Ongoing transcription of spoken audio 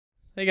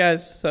Hey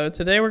guys, so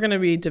today we're going to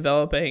be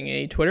developing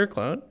a Twitter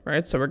clone,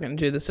 right? So we're going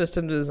to do the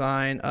system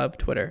design of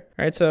Twitter,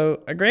 right?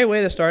 So a great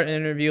way to start an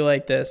interview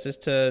like this is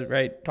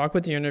to, talk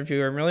with the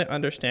interviewer and really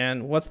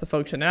understand what's the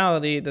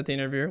functionality that the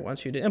interviewer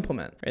wants you to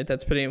implement, right?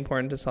 That's pretty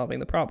important to solving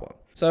the problem.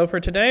 So for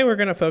today, we're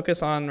going to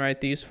focus on,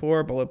 these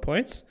 4 bullet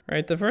points,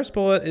 right? The first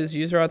bullet is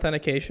user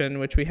authentication,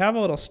 which we have a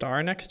little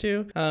star next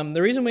to.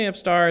 The reason we have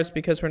stars is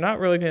because we're not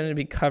really going to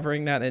be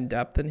covering that in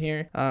depth in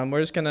here. We're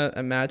just going to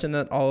imagine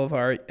that all of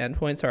our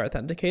endpoints are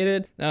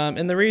authenticated.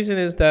 And the reason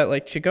is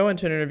that to go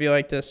into an interview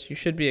like this, you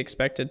should be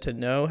expected to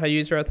know how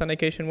user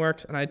authentication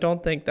works. And I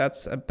don't think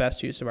that's a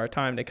best use of our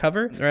time to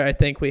cover, right? I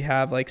think we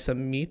have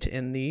some meat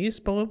in these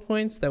bullet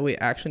points that we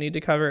actually need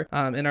to cover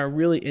and are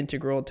really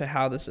integral to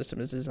how the system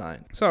is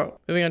designed. So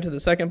moving on to the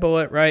second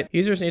bullet, right?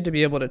 Users need to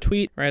be able to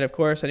tweet, right? Of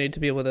course, I need to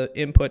be able to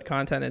input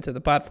content into the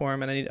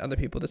platform and I need other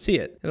people to see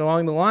it. And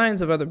along the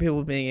lines of other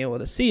people being able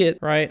to see it,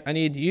 right? I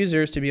need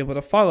users to be able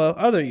to follow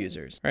other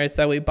users, right?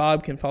 So that way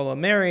Bob can follow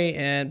Mary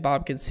and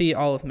Bob can see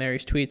all of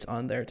Mary's tweets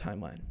on their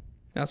timeline.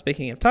 Now,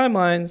 speaking of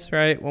timelines,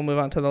 right, we'll move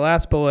on to the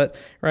last bullet,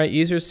 right?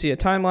 Users see a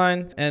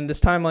timeline, and this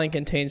timeline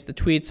contains the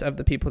tweets of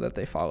the people that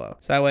they follow.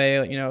 So that way,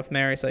 if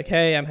Mary's like,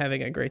 hey, I'm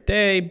having a great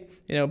day,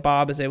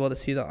 Bob is able to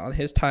see that on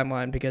his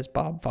timeline because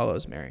Bob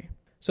follows Mary.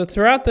 So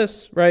throughout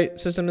this,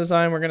 system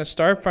design, we're going to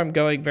start from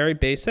going very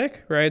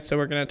basic, right? So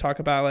we're going to talk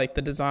about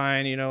the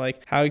design,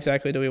 how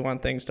exactly do we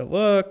want things to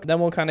look?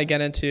 Then we'll kind of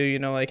get into,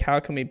 how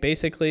can we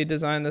basically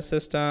design the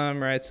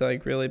system, right? So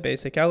really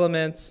basic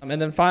elements. And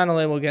then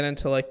finally, we'll get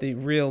into the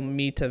real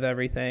meat of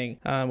everything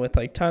with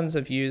tons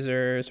of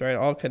users, right?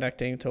 All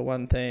connecting to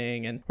one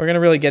thing. And we're going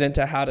to really get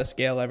into how to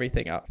scale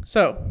everything up.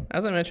 So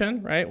as I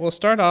mentioned, right, we'll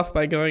start off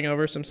by going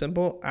over some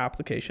simple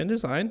application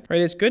design, right?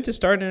 It's good to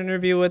start an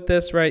interview with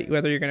this, right?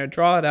 Whether you're going to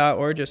draw it out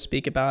or just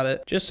speak about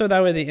it, just so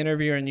that way the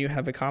interviewer and you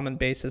have a common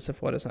basis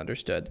of what is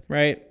understood,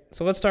 right?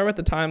 So let's start with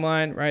the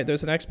timeline, right?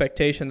 There's an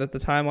expectation that the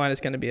timeline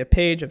is going to be a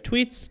page of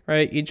tweets,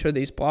 right? Each of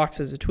these blocks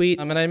is a tweet.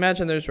 And I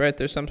imagine there's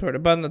some sort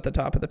of button at the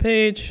top of the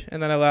page,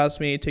 and that allows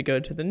me to go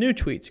to the new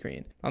tweet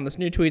screen. On this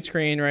new tweet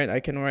screen, right, I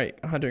can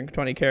write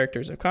 120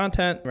 characters of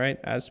content, right,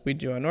 as we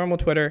do on normal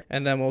Twitter,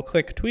 and then we'll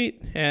click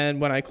tweet. And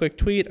when I click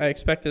tweet, I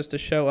expect this to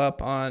show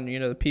up on,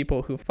 the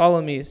people who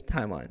follow me's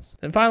timelines.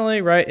 And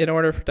finally, right, in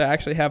order to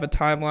actually have a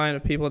timeline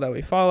of people that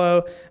we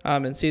follow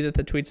and see that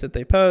the tweets that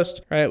they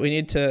post, right, we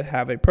need to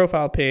have a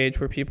profile page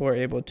where people are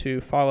able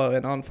to follow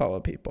and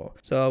unfollow people.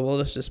 So we'll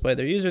just display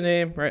their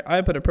username, right?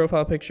 I put a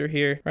profile picture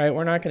here, right?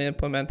 We're not going to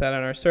implement that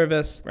on our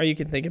service, right? You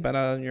can think about it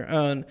on your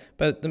own,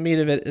 but the meat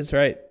of it is,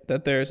 right,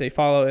 that there's a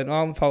follow and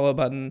unfollow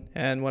button.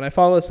 And when I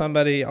follow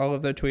somebody, all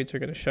of their tweets are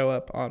going to show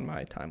up on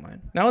my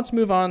timeline. Now let's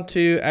move on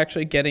to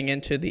actually getting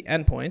into the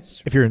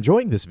endpoints. If you're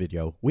enjoying this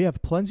video, we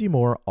have plenty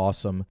more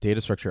awesome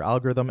data structure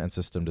algorithm and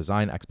system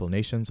design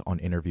explanations on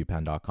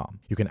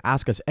interviewpen.com. You can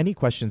ask us any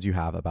questions you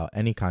have about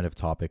any kind of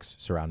topics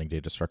surrounding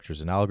data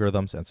structures and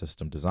algorithms and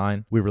system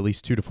design. We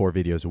release 2 to 4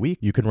 videos a week.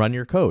 You can run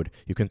your code.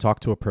 You can talk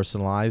to a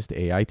personalized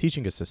AI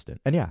teaching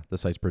assistant. And yeah, the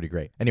site's pretty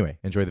great. Anyway,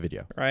 enjoy the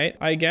video. Right.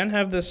 I again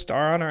have this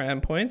star on our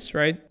endpoints,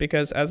 right?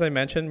 Because as I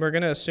mentioned, we're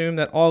going to assume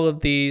that all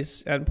of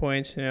these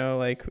endpoints,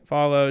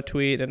 follow,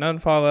 tweet, and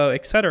unfollow,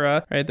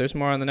 etc., right? There's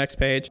more on the next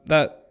page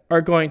that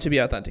are going to be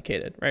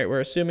authenticated, right? We're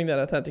assuming that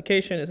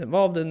authentication is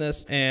involved in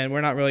this, and we're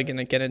not really going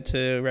to get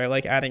into,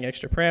 adding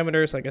extra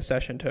parameters like a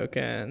session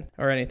token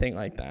or anything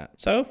like that.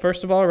 So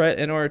first of all, right,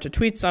 in order to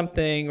tweet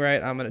something,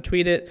 right, I'm going to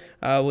tweet it.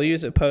 We'll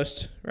use a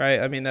post, right?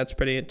 That's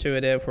pretty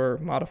intuitive. We're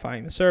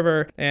modifying the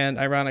server, and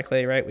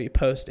ironically, right, we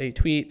post a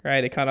tweet,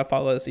 right? It kind of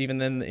follows even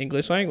in the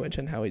English language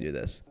and how we do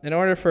this. In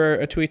order for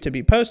a tweet to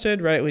be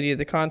posted, right, we need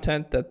the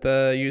content that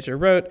the user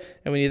wrote,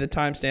 and we need the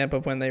timestamp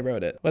of when they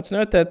wrote it. Let's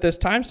note that this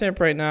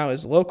timestamp right now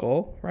is local,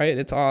 right?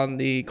 It's on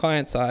the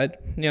client side.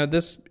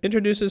 This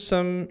introduces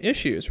some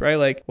issues,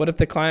 right? What if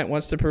the client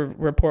wants to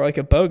report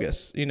a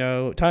bogus,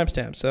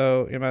 timestamp?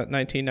 So about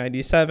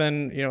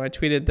 1997, I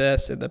tweeted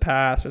this in the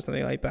past or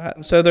something like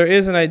that. So there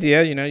is an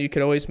idea, you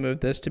could always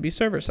move this to be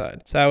server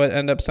side. So that would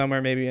end up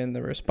somewhere maybe in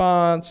the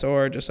response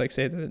or just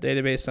saved in the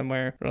database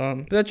somewhere.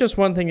 That's just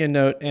one thing to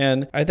note.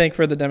 And I think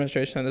for the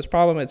demonstration of this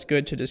problem, it's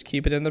good to just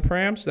keep it in the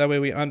param. So that way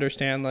we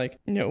understand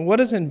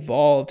what is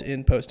involved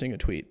in posting a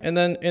tweet. And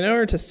then in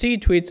order to see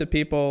tweets of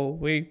people,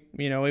 we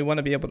want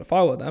to be able to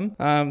follow them.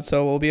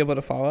 So we'll be able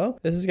to follow.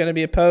 This is going to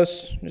be a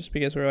post just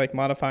because we're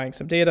modifying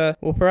some data.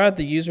 We'll provide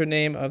the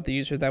username of the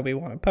user that we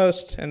want to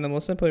post, and then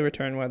we'll simply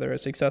return whether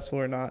it's successful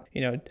or not.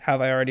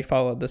 Have I already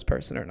followed this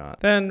person or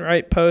not? Then,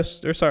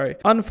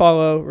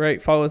 unfollow,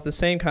 right, follows the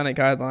same kind of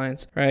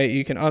guidelines, right?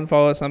 You can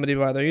unfollow somebody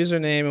by their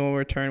username and we'll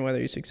return whether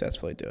you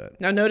successfully do it.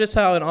 Now notice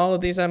how in all of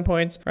these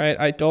endpoints, right,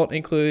 I don't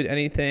include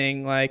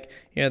anything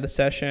the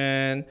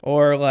session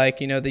or the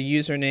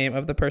username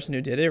of the person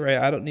who did it, right?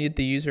 I don't need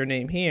the user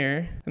username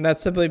here. And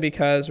that's simply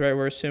because, right,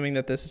 we're assuming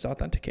that this is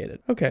authenticated.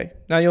 Okay,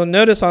 now you'll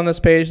notice on this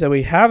page that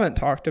we haven't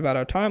talked about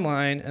our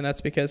timeline, and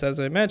that's because, as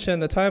I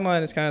mentioned, the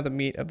timeline is kind of the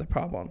meat of the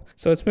problem.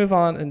 So let's move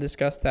on and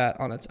discuss that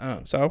on its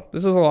own. So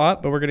this is a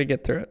lot, but we're going to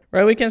get through it.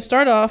 Right, we can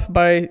start off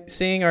by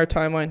seeing our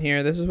timeline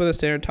here. This is what a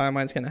standard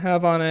timeline is going to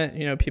have on it.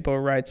 You know, people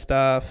write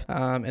stuff,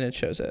 and it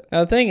shows it.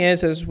 Now the thing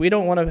is we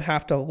don't want to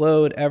have to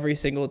load every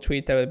single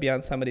tweet that would be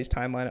on somebody's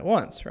timeline at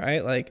once,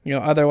 right? Like, you know,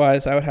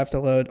 otherwise I would have to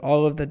load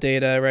all of the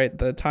data, right?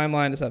 The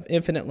timeline is of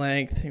infinite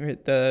length.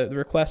 The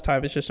request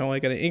time is just only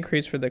going to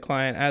increase for the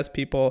client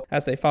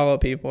as they follow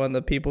people and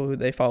the people who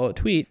they follow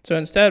tweet. So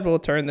instead we'll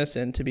turn this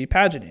in to be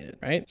paginated,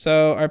 right?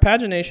 So our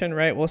pagination,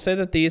 right, we'll say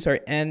that these are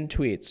n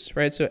tweets,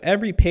 right? So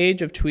every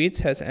page of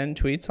tweets has n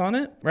tweets on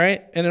it,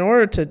 right? And in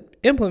order to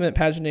implement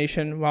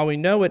pagination, while we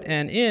know what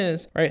n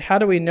is, right, how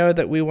do we know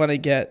that we want to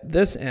get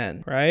this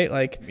n, right?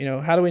 Like, you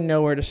know, how do we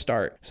know where to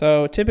start?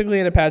 So typically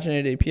in a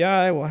paginated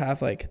API, we'll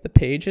have like the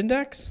page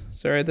index.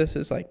 So right, this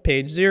is like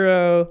page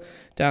 0.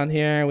 Down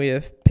here, we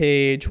have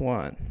page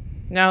 1.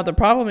 Now, the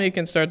problem you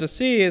can start to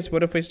see is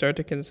what if we start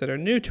to consider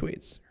new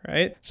tweets,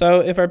 right? So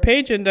if our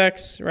page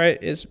index, right,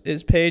 is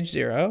page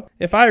 0,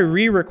 if I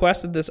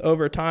re-requested this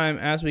over time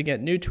as we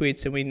get new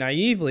tweets and we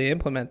naively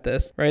implement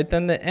this, right,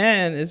 then the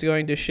n is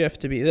going to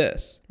shift to be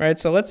this, right?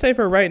 So let's say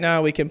for right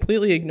now, we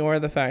completely ignore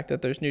the fact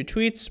that there's new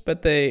tweets,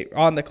 but they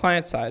on the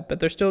client side,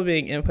 but they're still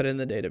being input in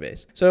the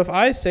database. So if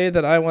I say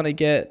that I want to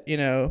get, you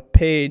know,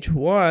 page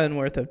 1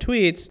 worth of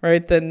tweets,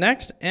 right, the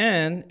next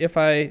n, if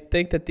I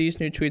think that these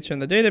new tweets are in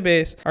the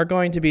database, are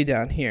going to be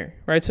down here,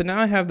 right? So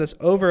now I have this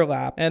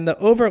overlap, and the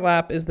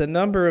overlap is the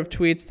number of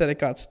tweets that it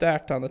got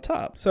stacked on the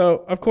top.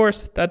 So of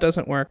course that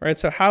doesn't work, right?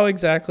 So how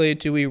exactly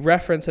do we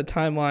reference a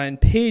timeline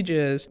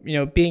pages, you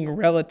know, being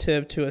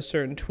relative to a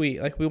certain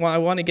tweet? Like I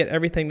want to get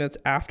everything that's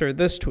after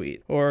this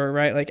tweet, or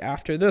right, like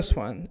after this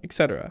one,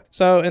 etc.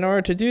 So in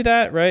order to do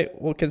that, right,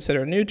 we'll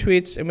consider new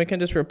tweets, and we can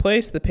just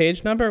replace the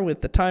page number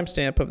with the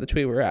timestamp of the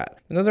tweet we're at.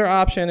 Another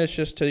option is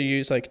just to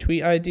use like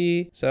tweet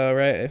ID. So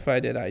right, if I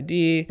did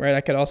ID, right,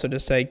 I could also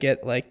just say get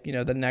like, you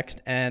know, the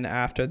next n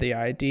after the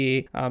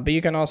ID, but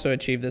you can also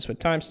achieve this with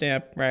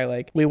timestamp, right?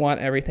 Like we want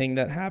everything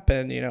that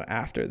happened, you know,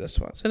 after this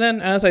one. So then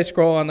as I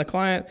scroll on the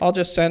client, I'll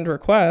just send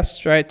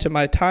requests, right, to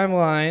my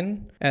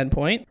timeline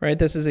endpoint, right?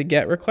 This is a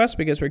get request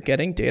because we're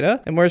getting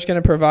data, and we're just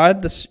going to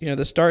provide this, you know,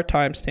 the start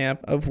timestamp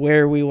of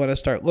where we want to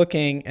start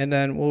looking, and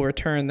then we'll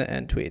return the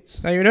end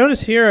tweets. Now you notice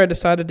here I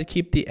decided to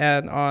keep the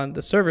n on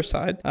the server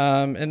side,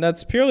 and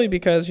that's purely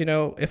because, you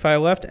know, if I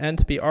left n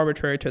to be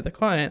arbitrary to the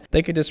client,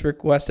 they could just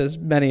request as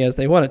many as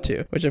they wanted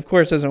to, which of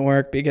course doesn't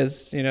work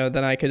because, you know,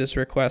 then I could just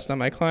request on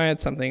my client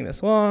something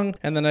this long,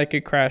 and then I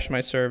could crash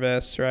my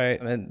service,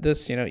 right? And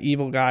this, you know,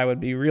 evil guy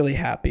would be really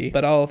happy,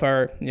 but all of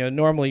our, you know,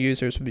 normal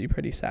users would be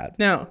pretty sad.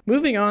 Now,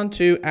 moving on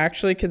to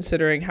actually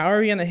considering how are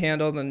we going to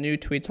handle the new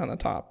tweets on the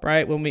top,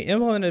 right? When we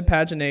implemented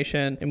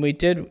pagination and we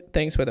did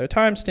things with our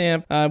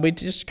timestamp, we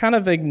just kind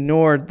of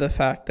ignored the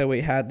fact that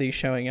we had these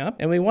showing up,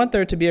 and we want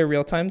there to be a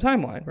real-time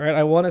timeline, right?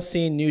 I want to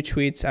see new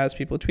tweets as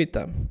people tweet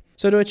them.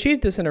 So to achieve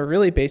this in a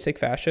really basic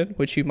fashion,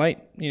 which you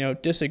might, you know,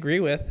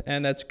 disagree with,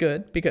 and that's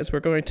good because we're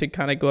going to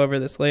kind of go over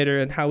this later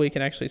and how we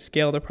can actually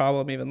scale the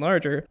problem even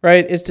larger,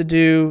 right, is to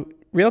do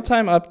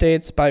real-time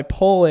updates by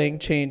polling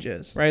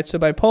changes, right? So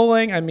by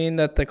polling, I mean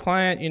that the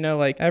client, you know,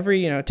 like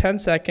every, 10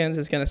 seconds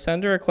is going to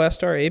send a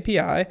request to our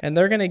API, and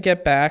they're going to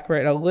get back,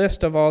 right, a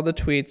list of all the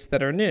tweets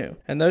that are new.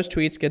 And those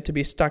tweets get to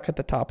be stuck at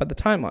the top of the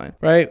timeline,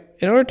 right?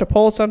 In order to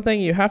poll something,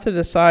 you have to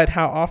decide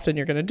how often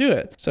you're going to do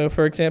it. So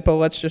for example,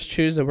 let's just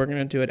choose that we're going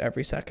to do it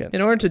every second.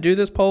 In order to do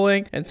this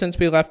polling, and since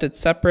we left it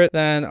separate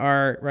than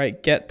our,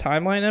 right, get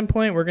timeline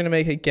endpoint, we're going to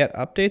make a get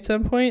updates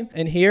endpoint.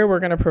 And here we're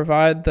going to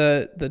provide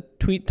the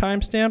tweet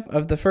timestamp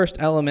of the first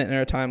element in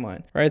our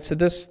timeline, right? So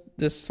this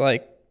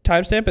like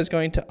timestamp is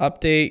going to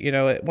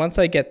update, once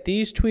I get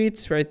these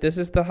tweets, right, this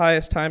is the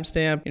highest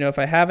timestamp. If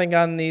I haven't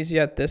gotten these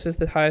yet, this is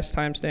the highest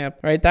timestamp,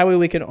 right? That way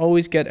we can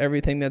always get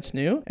everything that's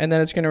new. And then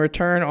it's going to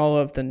return all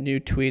of the new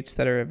tweets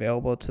that are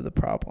available to the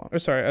problem,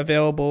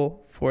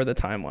 available for the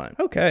timeline.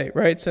 Okay,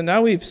 right. So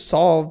now we've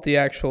solved the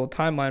actual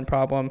timeline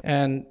problem,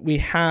 and we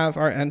have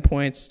our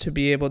endpoints to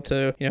be able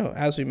to,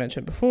 as we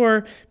mentioned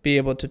before, be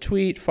able to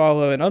tweet,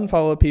 follow, and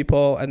unfollow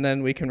people. And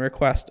then we can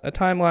request a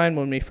timeline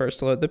when we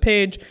first load the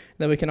page.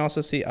 Then we can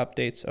also see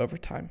updates over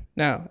time.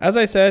 Now, as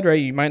I said,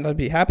 right, you might not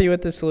be happy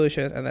with this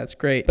solution, and that's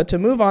great. But to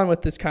move on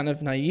with this kind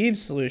of naive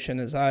solution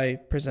as I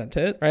present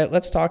it, right,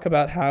 let's talk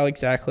about how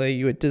exactly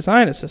you would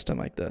design a system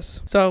like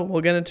this. So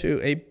we'll get into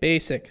a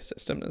basic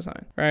system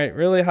design, right?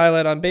 Really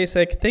highlight on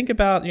basic. Think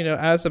about,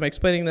 as I'm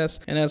explaining this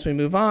and as we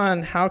move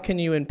on, how can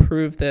you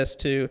improve this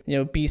to,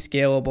 be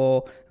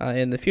scalable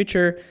in the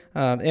future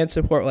and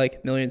support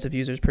like millions of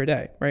users per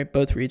day, right?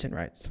 Both reads and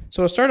writes.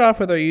 So we'll start off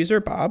with our user,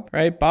 Bob,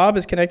 right? Bob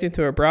is connecting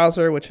to a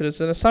browser, which is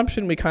an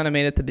assumption we kind of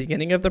made at the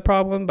beginning of the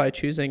problem by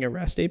choosing a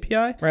REST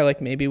API, right?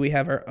 Like maybe we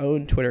have our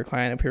own Twitter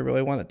client if we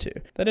really wanted to.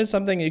 That is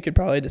something you could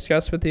probably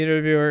discuss with the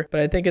interviewer,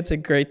 but I think it's a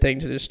great thing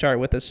to just start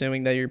with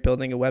assuming that you're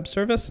building a web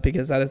service,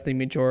 because that is the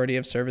majority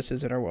of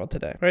services in our world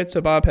today, right?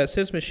 So Bob has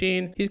his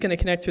machine. He's going to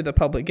connect through the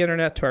public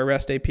internet to our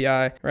REST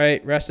API,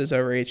 right? REST is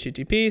over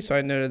HTTP, so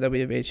I noted that we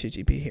have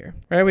HTTP here,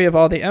 right? We have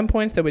all the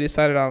endpoints that we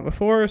decided on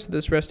before, so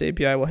this REST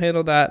API will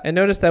handle that. And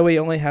notice that we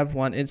only have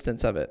one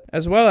instance of it,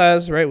 as well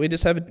as, right, we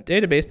just have a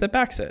database that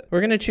backs it. We're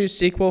going to choose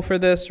SQL for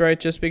this, right,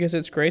 just because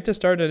it's great to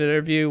start an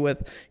interview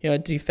with, a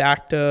de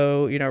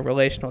facto,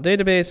 relational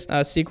database.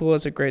 SQL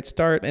is a great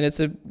start, and it's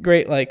a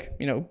great,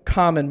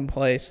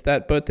 commonplace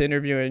that both the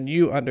interviewer and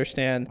you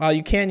understand. While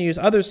you can use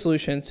other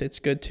solutions, it's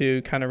good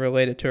to kind of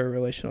relate it to a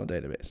relational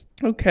database.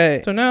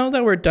 Okay, so now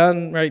that we're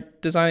done,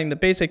 right, designing the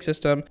basic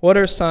system, what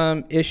are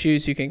some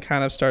issues you can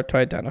kind of start to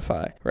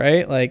identify,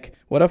 right? Like,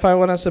 what if I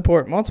want to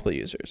support multiple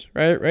users,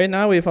 right? Right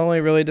now, we've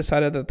only really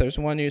decided that there's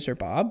one user,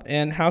 Bob,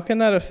 and how can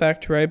that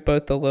affect, right,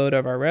 both the load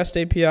of our REST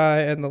API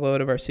and the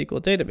load of our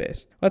SQL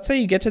database? Let's say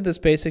you get to this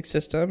basic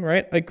system,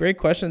 right? A great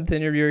question that the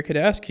interviewer could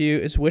ask you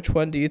is, which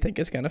one do you think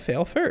is going to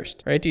fail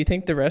first, right? Do you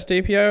think the REST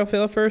API will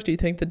fail first? Do you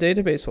think the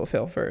database will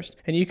fail first?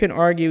 And you can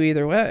argue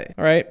either way,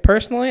 all right?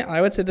 Personally, I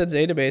would say the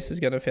database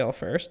is going to fail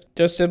first,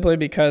 just simply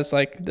because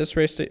this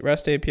REST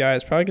API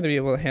is probably going to be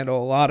able to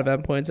handle a lot of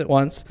endpoints at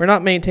once. We're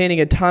not maintaining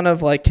a ton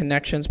of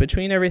connections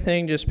between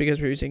everything just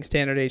because we're using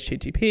standard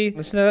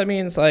HTTP. So that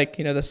means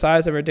the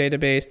size of our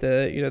database,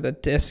 the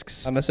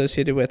disks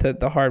associated with it,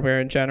 the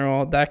hardware in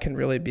general, that can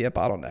really be a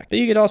bottleneck. But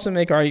you could also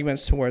make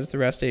arguments towards the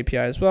REST API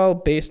as well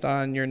based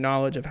on your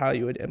knowledge of how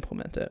you would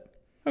implement it.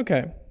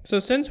 Okay, so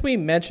since we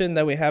mentioned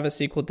that we have a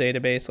SQL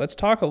database, let's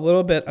talk a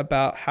little bit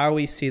about how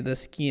we see the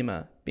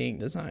schema being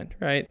designed,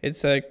 right?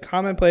 It's a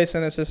commonplace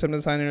in a system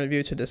design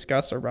interview to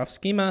discuss a rough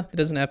schema. It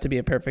doesn't have to be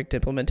a perfect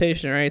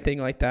implementation or anything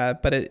like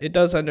that, but it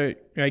does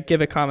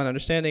give a common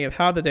understanding of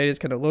how the data is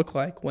going to look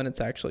like when it's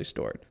actually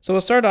stored. So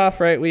we'll start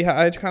off, right?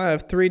 I kind of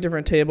have 3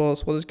 different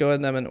tables. We'll just go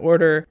in them in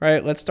order,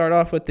 right? Let's start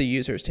off with the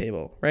users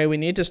table, right? We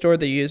need to store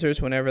the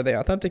users whenever they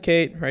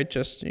authenticate, right?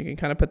 Just, you can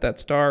kind of put that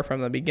star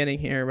from the beginning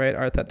here, right?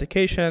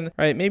 Authentication,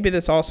 right? Maybe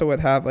this also would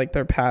have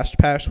their past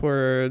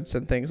passwords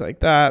and things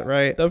like that,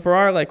 right? So for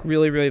our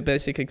really, really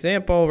basic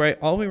example, right,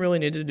 all we really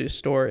need to do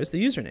store is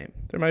the username.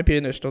 There might be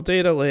initial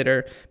data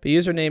later, but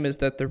username is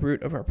the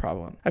root of our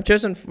problem. I've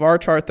chosen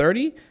varchar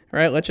 30,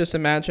 right? Let's just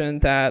imagine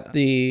that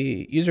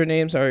the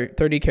usernames are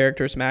 30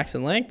 characters max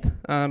in length,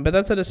 but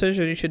that's a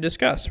decision you should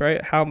discuss,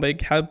 right? How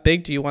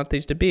big do you want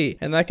these to be?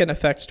 And that can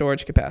affect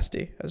storage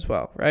capacity as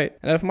well, right?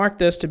 And I've marked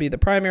this to be the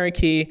primary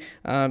key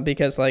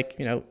because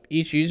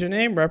each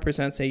username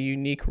represents a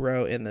unique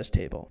row in this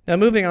table. Now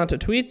moving on to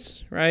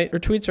tweets, right? Or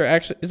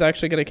tweets is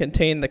actually going to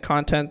contain the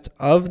content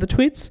of the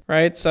tweets,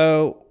 right?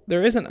 So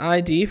there is an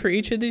ID for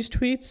each of these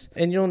tweets,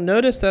 and you'll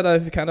notice that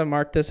I've kind of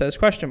marked this as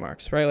question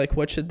marks, right?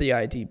 What should the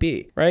ID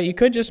be, right? You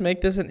could just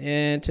make this an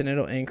int and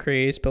it'll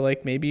increase,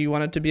 but maybe you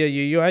want it to be a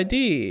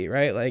UUID,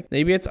 right?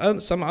 Maybe it's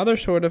some other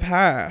sort of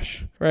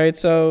hash, right?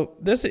 So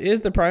this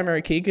is the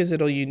primary key because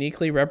it'll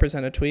uniquely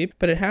represent a tweet,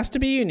 but it has to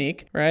be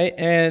unique, right?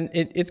 And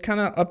it's kind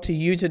of up to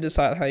you to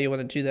decide how you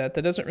want to do that.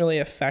 That doesn't really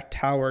affect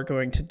how we're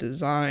going to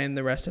design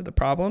the rest of the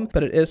problem,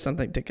 but it is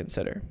something to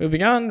consider.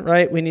 Moving on,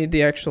 right? We need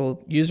the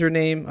actual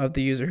username of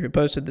the user who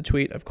posted the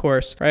tweet, of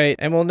course, right?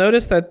 And we'll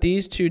notice that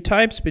these 2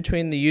 types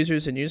between the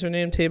users and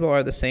username table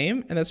are the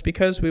same, and that's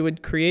because we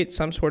would create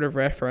some sort of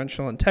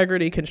referential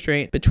integrity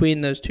constraint between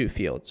those 2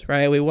 fields,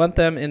 right? We want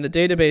them in the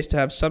database to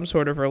have some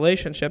sort of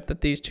relationship that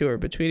these 2 are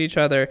between each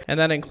other, and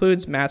that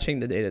includes matching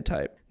the data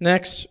type.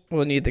 Next,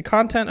 we'll need the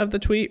content of the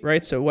tweet,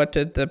 right? So what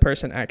did the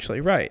person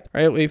actually write,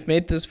 right? We've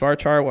made this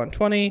varchar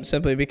 120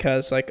 simply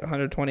because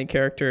 120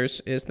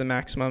 characters is the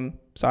maximum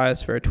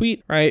size for a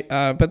tweet, right?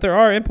 But there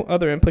are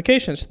other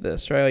implications to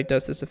this, right?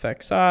 Does this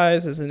affect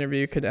size? As an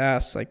interviewer could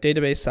ask,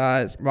 database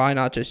size, why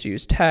not just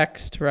use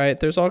text, right?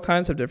 There's all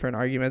kinds of different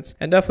arguments,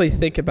 and definitely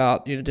think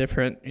about,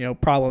 different,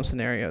 problem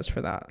scenarios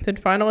for that. Then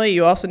finally,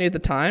 you also need the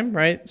time,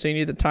 right? So you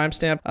need the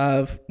timestamp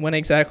of when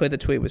exactly the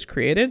tweet was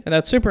created. And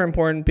that's super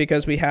important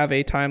because we have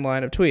a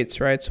timeline of tweets,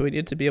 right? So we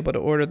need to be able to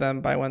order them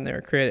by when they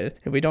were created.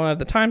 If we don't have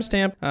the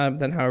timestamp,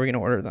 then how are we going to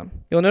order them?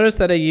 You'll notice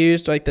that I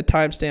used the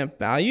timestamp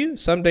value.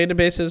 Some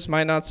databases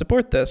might not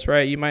support this,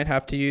 right? You might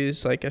have to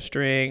use a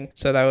string.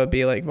 So that would be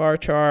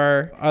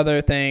varchar.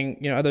 Other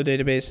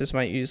databases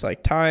might use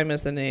time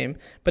as the name.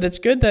 But it's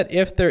good that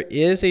if there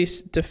is a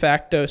de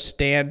facto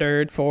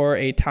standard for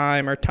a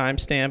time or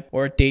timestamp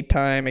or date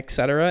time,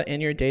 etc.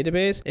 in your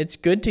database, it's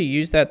good to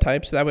use that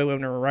type so that way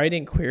when we're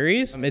writing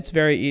queries, it's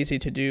very easy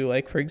to do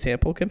for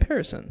example,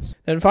 comparisons.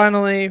 Then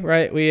finally,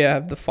 right, we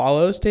have the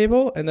follows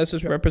table, and this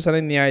is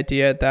representing the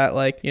idea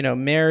that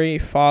Mary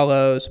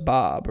follows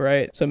Bob,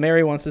 right? So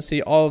Mary wants to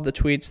see all of the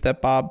tweets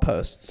that Bob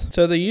posts.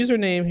 So the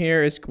username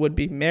here would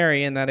be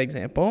Mary in that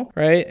example,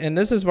 right? And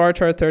this is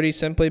varchar 30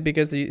 simply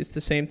because it's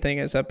the same thing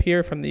as up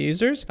here from the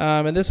users.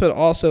 And this would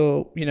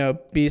also,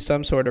 be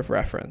some sort of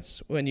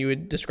reference when you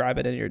would describe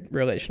it in your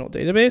relational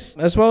database,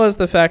 as well as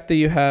the fact that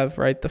you have,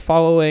 right, the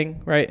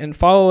following, right? And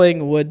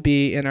following would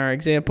be, in our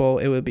example,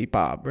 it would be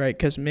Bob, right?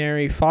 Because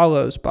Mary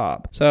follows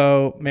Bob.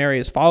 So Mary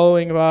is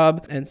following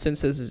Bob. And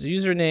since this is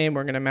username,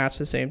 we're going to match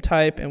the same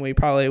type, and we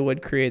probably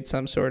would create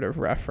some sort of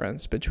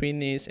reference between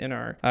these in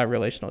our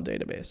relational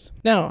database.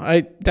 Now,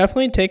 I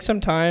definitely take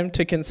some time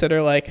to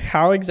consider like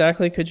how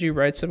exactly could you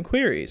write some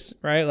queries,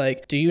 right?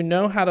 Like, do you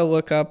know how to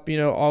look up,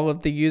 all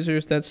of the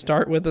users that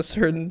start with a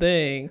certain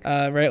thing,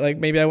 right? Like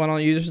maybe I want all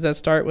users that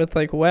start with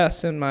like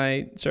Wes in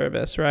my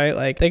service, right?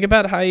 Like think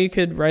about how you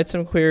could write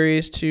some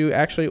queries to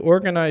actually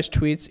organize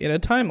tweets in a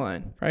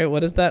timeline, right?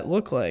 What does that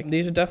look like?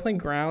 These are definitely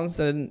grounds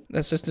in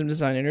a system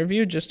design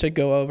interview just to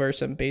go over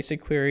some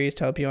basic queries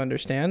to help you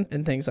understand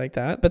and things like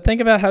that. But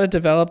think about how to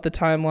develop the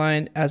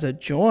timeline as a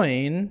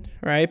join,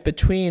 right,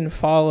 between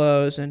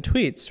follows and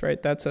tweets,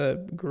 right? That's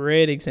a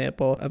great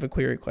example of a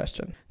query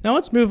question. Now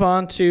let's move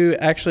on to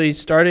actually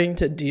starting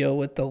to deal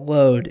with the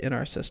load in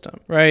our system,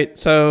 right?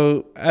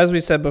 So as we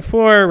said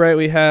before, right,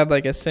 we had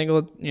like a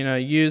single,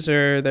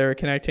 user they were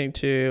connecting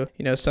to,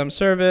 some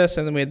service,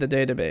 and then we had the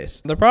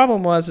database. The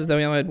problem is that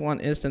we only had one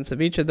instance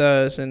of each of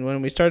those, and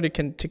when we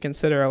started to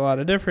consider a lot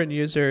of different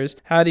users,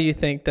 how do you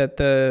think that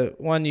the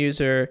one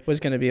user was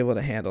going to be able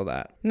to handle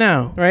that?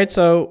 Now, right,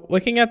 so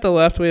looking at the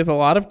left, we have a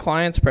lot of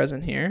clients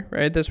present here,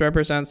 right? This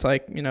represents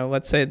like,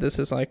 let's say this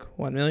is like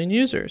 1 million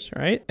users,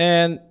 right?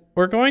 And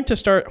we're going to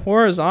start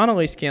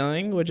horizontally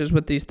scaling, which is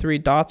what these 3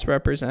 dots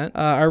represent,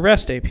 our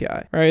REST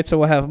API, right? So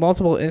we'll have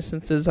multiple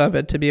instances of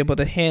it to be able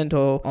to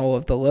handle all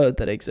of the load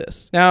that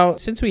exists. Now,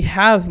 since we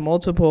have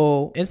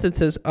multiple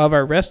instances of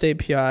our REST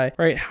API,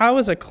 right, how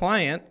is a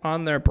client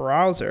on their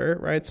browser,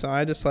 right? So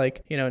I just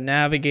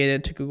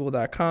navigated to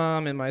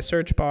google.com in my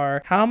search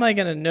bar. How am I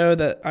going to know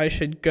that I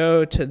should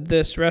go to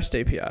this REST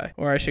API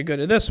or I should go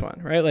to this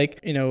one, right?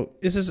 Like,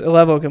 this is a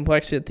level of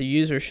complexity that the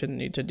user shouldn't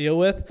need to deal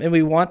with, and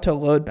we want to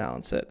load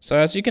balance it. So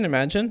as you can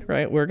imagine,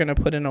 right, we're going to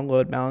put in a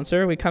load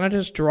balancer. We kind of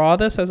just draw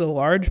this as a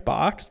large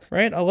box,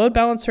 right? A load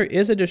balancer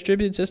is a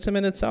distributed system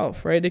in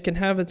itself, right? It can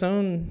have its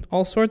own,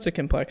 all sorts of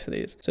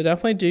complexities. So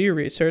definitely do your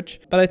research.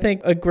 But I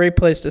think a great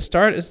place to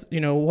start is,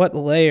 what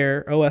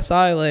layer,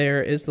 OSI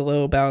layer, is the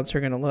load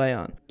balancer going to lay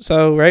on?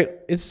 So, right,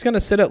 it's going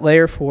to sit at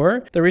layer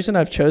 4. The reason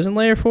I've chosen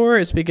layer 4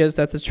 is because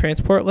that's a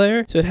transport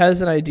layer. So it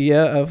has an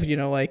idea of,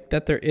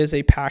 that there is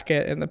a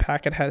packet and the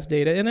packet has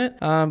data in it.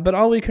 But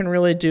all we can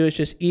really do is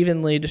just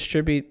evenly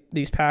distribute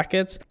these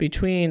packets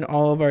between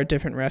all of our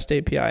different REST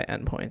API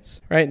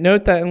endpoints, right?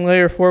 Note that in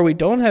layer 4, we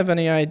don't have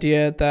any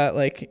idea that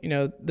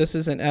this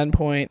is an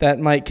endpoint that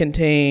might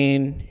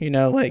contain,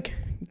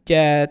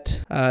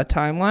 get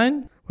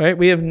timeline. Right?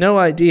 We have no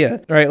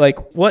idea, right?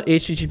 Like what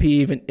HTTP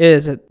even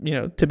is,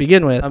 to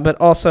begin with, but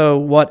also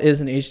what is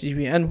an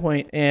HTTP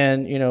endpoint,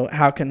 and,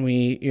 how can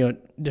we,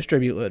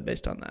 distribute load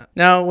based on that.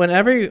 Now, when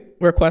every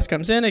request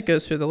comes in, it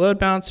goes through the load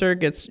balancer,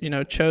 gets,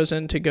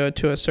 chosen to go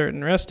to a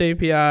certain REST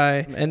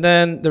API, and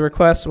then the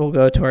request will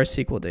go to our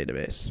SQL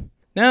database.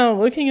 Now,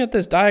 looking at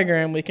this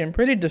diagram, we can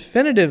pretty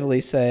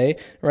definitively say,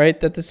 right,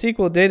 that the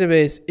SQL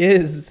database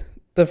is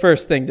the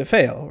first thing to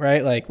fail,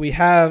 right? Like we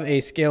have a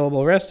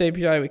scalable REST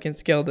API. We can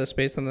scale this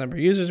based on the number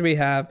of users we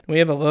have. We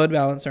have a load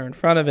balancer in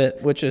front of it,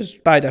 which is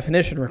by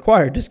definition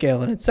required to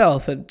scale in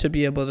itself and to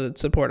be able to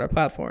support our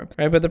platform,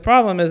 right? But the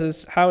problem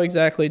is how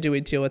exactly do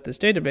we deal with this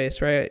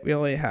database, right? We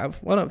only have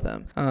one of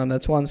them.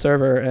 That's one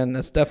server, and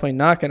that's definitely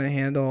not going to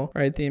handle,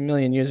 right, the 1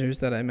 million users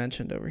that I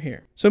mentioned over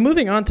here. So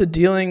moving on to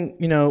dealing,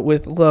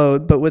 with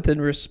load, but with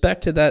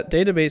respect to that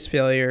database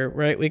failure,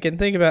 right, we can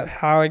think about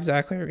how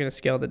exactly we're going to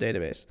scale the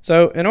database.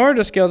 So in order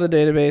to scale the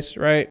database,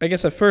 right, I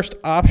guess a first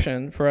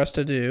option for us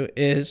to do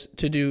is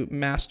to do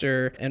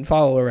master and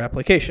follower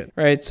replication,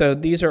 right? So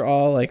these are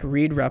all like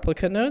read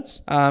replica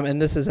nodes,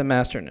 and this is a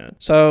master node.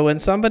 So when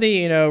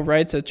somebody,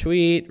 writes a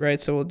tweet, right,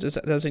 so we'll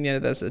just designate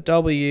it as a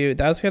W,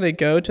 that's going to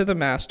go to the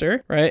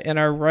master, right? And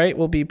our write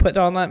will be put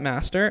on that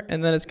master,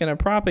 and then it's going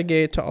to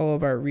propagate to all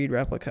of our read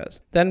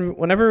replicas. Then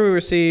whenever we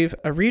receive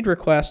a read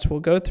request, we'll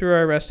go through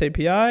our REST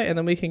API, and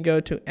then we can go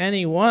to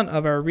any one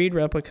of our read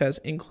replicas,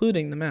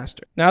 including the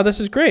master. Now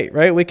this is great,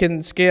 right? We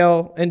can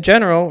scale in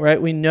general,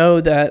 right? We know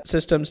that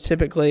systems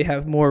typically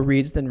have more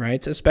reads than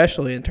writes,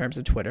 especially in terms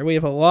of Twitter. We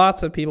have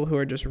lots of people who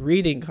are just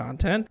reading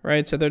content,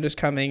 right? So they're just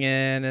coming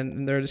in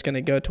and they're just going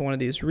to go to one of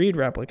these read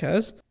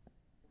replicas.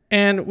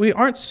 And we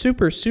aren't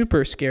super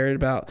scared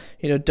about,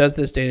 does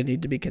this data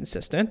need to be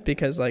consistent?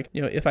 Because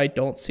if I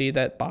don't see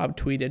that Bob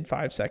tweeted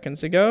 5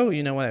 seconds ago,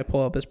 when I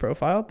pull up his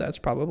profile, that's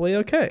probably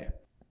okay.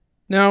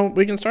 Now,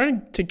 we can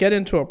start to get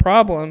into a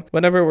problem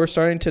whenever we're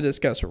starting to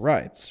discuss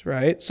writes,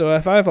 right? So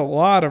if I have a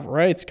lot of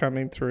writes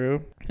coming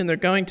through and they're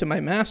going to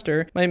my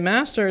master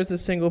is the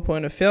single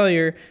point of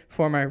failure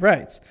for my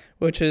writes,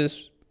 which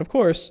is, of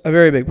course, a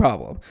very big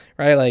problem,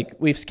 right? Like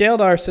we've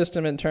scaled our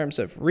system in terms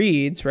of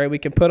reads, right? We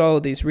can put all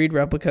of these read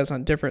replicas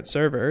on different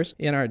servers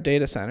in our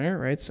data center,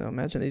 right? So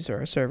imagine these are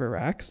our server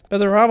racks. But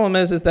the problem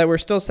is that we're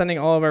still sending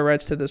all of our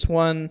writes to this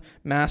one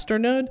master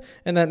node.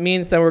 And that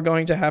means that we're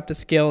going to have to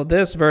scale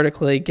this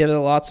vertically, give it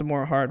lots of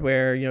more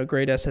hardware,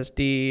 great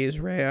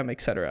SSDs, RAM,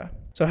 etc.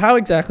 So how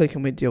exactly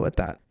can we deal with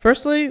that?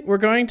 Firstly, we're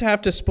going to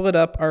have to split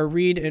up our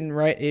read and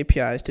write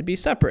APIs to be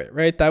separate,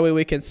 right? That way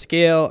we can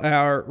scale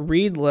our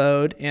read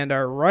load and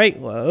our write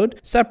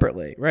load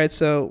separately, right?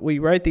 So we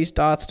write these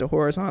dots to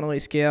horizontally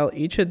scale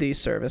each of these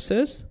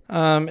services.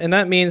 And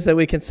that means that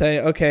we can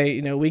say,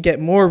 okay, we get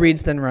more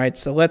reads than writes.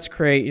 So let's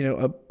create,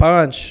 a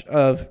bunch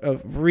of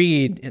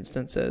read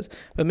instances,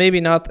 but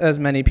maybe not as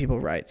many people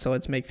write. So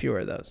let's make fewer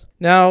of those.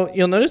 Now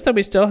you'll notice that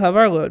we still have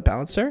our load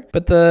balancer,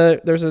 but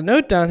there's a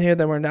note down here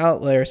that we're now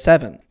at layer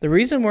 7. The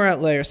reason we're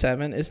at layer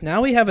 7 is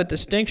now we have a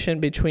distinction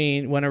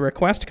between when a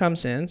request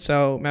comes in.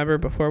 So remember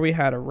before we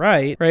had a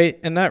write, right?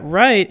 And that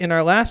write in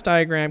our last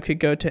diagram could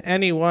go to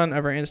any one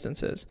of our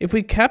instances. If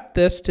we kept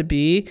this to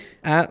be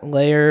at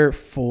layer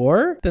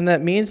 4, then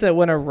that means that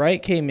when a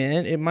write came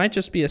in, it might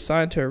just be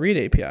assigned to a read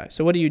API.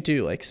 So what do you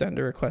do? Like send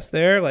a request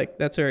there? Like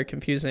that's very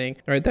confusing,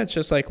 right? That's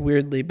just like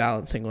weirdly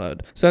balancing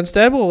load. So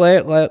instead we'll lay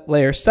it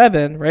layer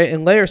 7, right?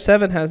 And layer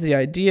 7 has the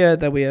idea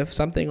that we have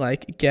something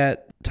like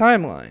get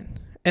timeline.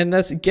 And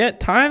this get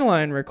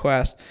timeline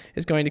request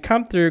is going to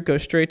come through, go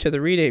straight to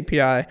the read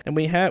API. And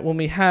when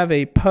we have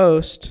a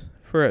post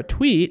for a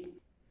tweet,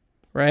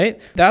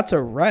 right? That's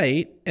a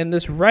write, and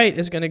this write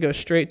is going to go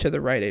straight to the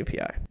write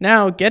API.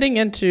 Now, getting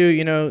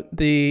into,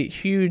 the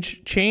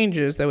huge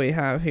changes that we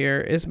have here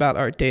is about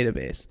our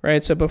database,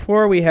 right? So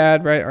before we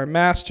had, right, our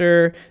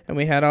master, and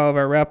we had all of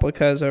our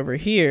replicas over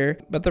here,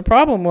 but the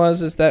problem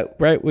is that,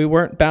 right, we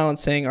weren't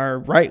balancing our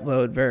write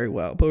load very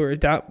well, but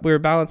we were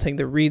balancing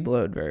the read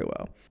load very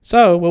well.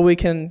 So what we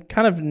can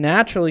kind of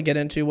naturally get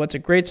into, what's a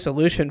great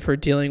solution for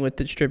dealing with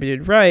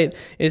distributed write,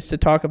 is to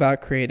talk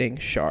about creating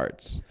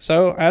shards.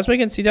 So as we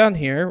can see down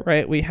here,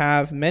 right, we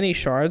have many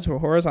shards. We're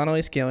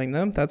horizontally scaling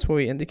them. That's what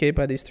we indicate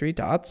by these 3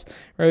 dots,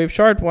 right? We have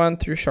shard 1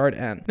 through shard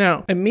n.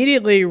 Now,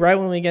 immediately, right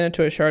when we get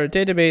into a sharded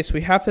database,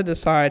 we have to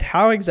decide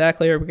how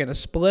exactly are we going to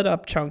split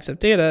up chunks of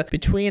data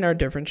between our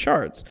different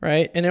shards,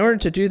 right? And in order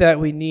to do that,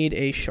 we need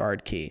a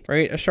shard key,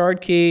 right? A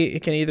shard key,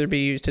 it can either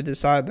be used to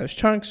decide those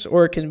chunks,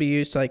 or it can be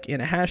used like in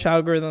a hash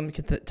algorithm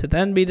to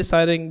then be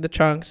deciding the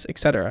chunks,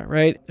 etc.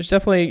 Right? There's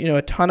definitely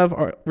a ton of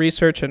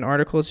research and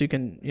articles you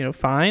can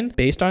find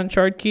based on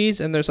shard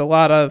keys, and there's a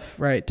lot of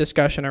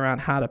discussion around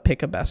how to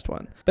pick a best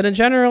one. But in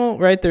general,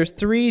 right, there's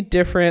 3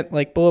 different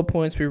bullet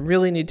points we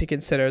really need to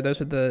consider.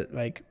 Those are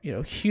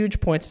the huge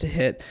points to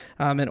hit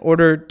in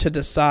order to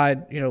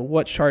decide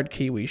what shard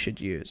key we should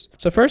use.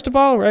 So first of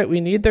all, right,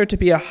 we need there to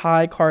be a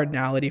high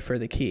cardinality for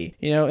the key.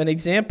 An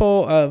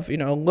example of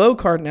a low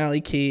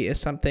cardinality key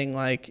is something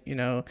like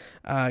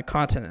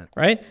continent,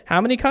 right? How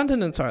many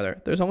continents are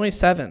there? There's only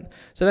 7.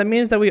 So that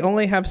means that we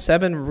only have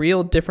 7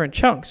 real different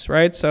chunks,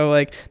 right?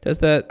 So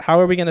how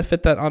are we going to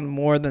fit that on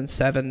more than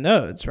 7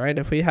 nodes, right?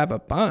 If we have a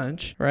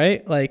bunch,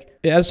 right?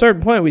 At a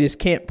certain point, we just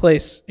can't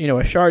place,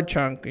 a shard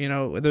chunk,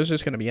 there's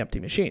just going to be empty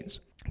machines.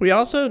 We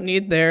also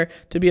need there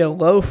to be a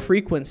low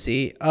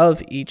frequency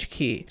of each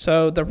key.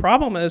 So the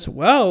problem as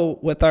well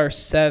with our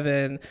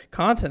 7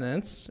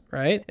 continents,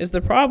 right, is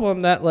the problem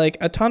that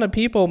a ton of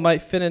people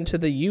might fit into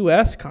the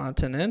US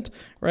continent,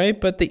 right?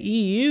 But the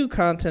EU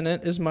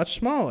continent is much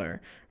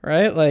smaller,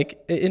 right?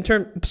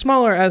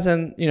 Smaller as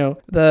in,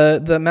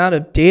 the amount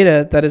of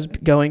data that is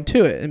going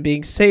to it and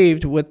being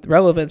saved with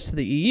relevance to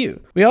the EU.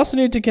 We also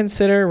need to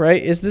consider,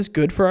 right, is this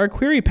good for our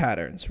query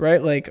patterns,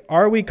 right?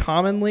 Are we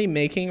commonly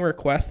making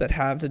requests that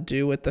have to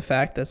do with the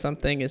fact that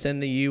something is in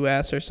the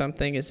US or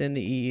something is in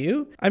the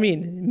EU? I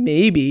mean,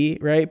 maybe,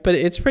 right? But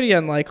it's pretty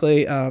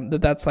unlikely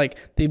that's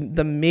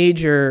the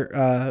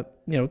major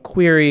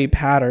query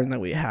pattern that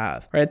we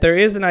have, right? There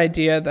is an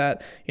idea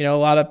that, a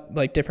lot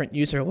of different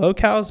user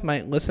locales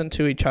might listen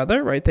to each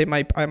other, right?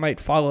 I might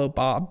follow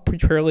Bob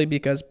purely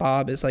because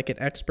Bob is an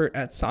expert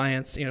at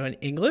science, in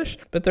English,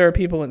 but there are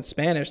people in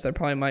Spanish that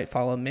probably might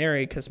follow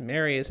Mary because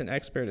Mary is an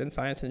expert in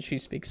science and she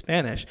speaks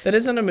Spanish. That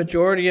isn't a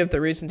majority of the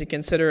reason to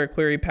consider a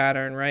query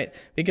pattern, right?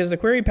 Because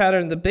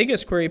the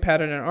biggest query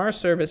pattern in our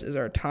service is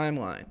our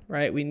timeline,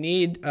 right? We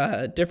need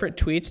different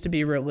tweets to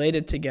be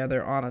related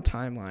together on a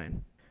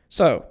timeline.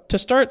 So to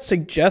start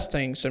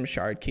suggesting some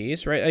shard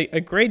keys, right,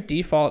 a great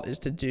default is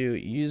to do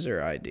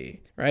user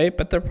ID, right?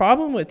 But the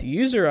problem with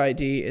user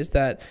ID is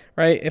that,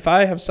 right, if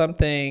I have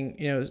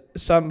something,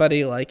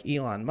 somebody like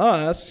Elon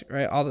Musk,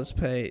 right, I'll just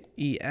pay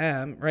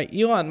EM, right?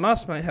 Elon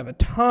Musk might have a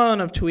ton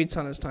of tweets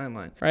on his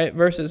timeline, right?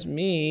 Versus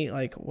me,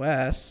 like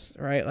Wes,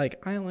 right?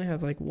 I only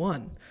have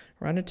 1.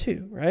 Around a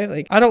 2,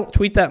 right? I don't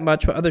tweet that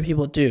much, but other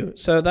people do.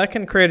 So that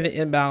can create an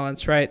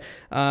imbalance, right?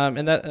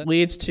 And that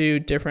leads to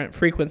different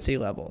frequency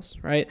levels,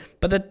 right?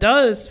 But that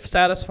does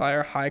satisfy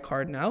our high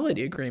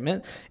cardinality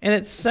agreement, and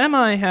it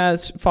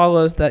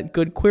follows that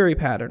good query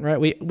pattern,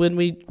 right? When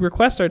we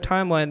request our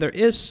timeline, there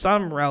is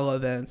some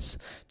relevance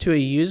to a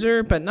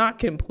user, but not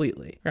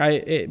completely,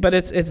 right? But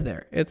it's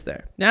there. It's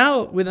there.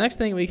 Now, the next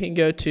thing we can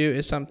go to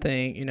is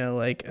something,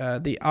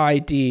 the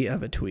ID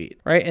of a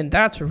tweet, right? And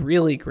that's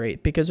really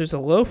great because there's a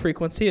low frequency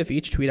of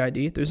each tweet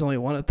ID. There's only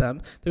one of them.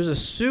 There's a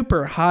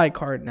super high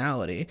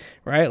cardinality,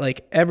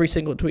 right? Every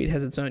single tweet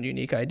has its own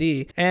unique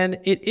ID, and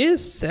it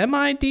is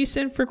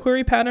semi-decent for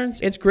query patterns.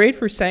 It's great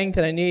for saying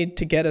that I need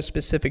to get a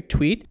specific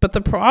tweet, but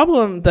the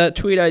problem that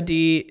tweet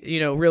ID,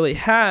 really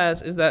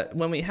has is that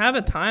when we have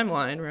a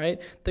timeline,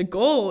 right, the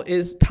goal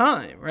is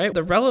time, right?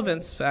 The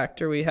relevance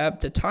factor we have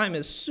to time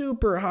is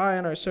super high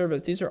on our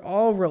service. These are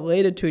all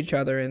related to each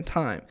other in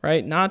time,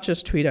 right? Not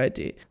just tweet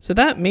ID. So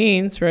that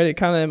means, right, it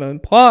kind of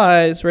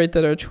implies, right,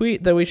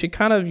 that we should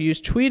kind of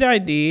use tweet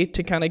ID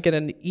to kind of get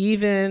an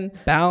even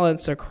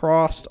balance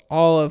across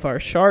all of our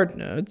shard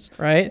nodes,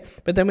 right?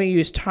 But then we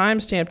use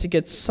timestamp to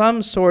get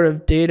some sort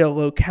of data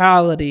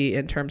locality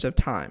in terms of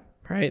time,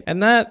 right?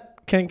 And that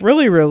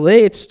really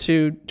relates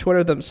to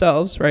Twitter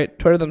themselves, right?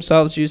 Twitter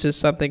themselves uses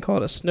something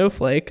called a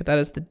snowflake. That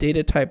is the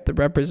data type that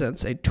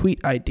represents a tweet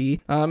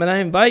ID. And I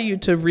invite you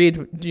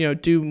to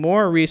do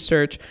more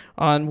research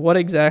on what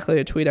exactly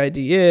a tweet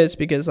ID is,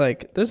 because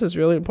this is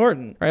really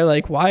important,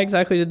 right? Why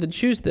exactly did they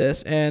choose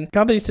this? And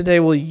companies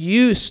today will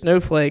use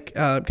Snowflake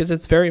because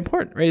it's very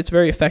important, right? It's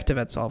very effective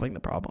at solving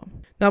the problem.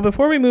 Now,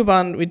 before we move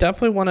on, we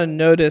definitely want to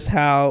notice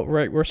how,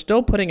 right, we're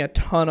still putting a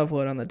ton of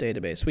load on the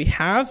database. We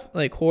have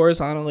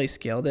horizontally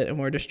scaled it, and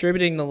we're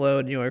distributing the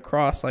load,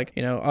 across a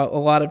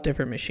lot of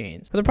different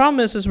machines. But the problem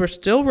is we're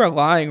still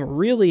relying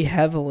really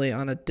heavily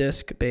on a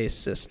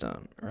disk-based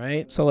system,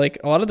 right? So a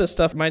lot of this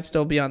stuff might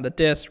still be on the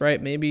disk,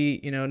 right?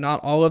 Maybe,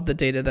 not all of the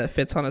data that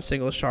fits on a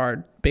single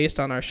shard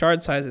based on our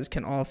shard sizes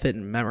can all fit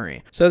in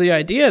memory. So the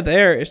idea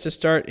there is to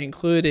start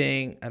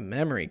including a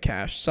memory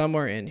cache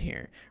somewhere in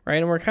here, right?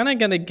 And we're kind of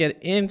going to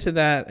get into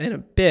that in a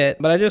bit,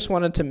 but I just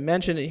wanted to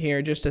mention it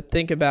here just to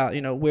think about,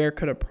 where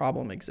could a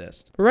problem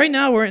exist. But right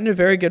now we're in a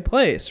very good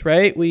place,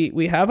 right?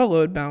 We have a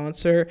load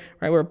balancer,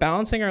 right? We're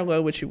balancing our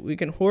load, which we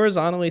can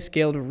horizontally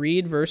scale to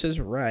read versus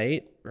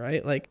write,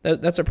 right?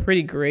 That's a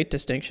pretty great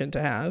distinction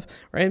to have,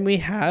 right? And we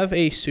have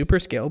a super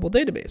scalable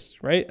database,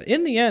 right?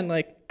 In the end,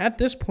 at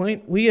this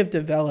point, we have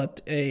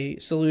developed a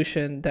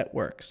solution that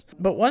works.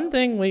 But one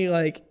thing we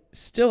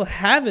still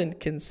haven't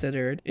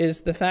considered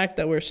is the fact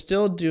that we're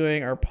still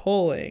doing our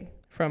polling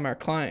from our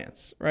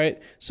clients,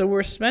 right? So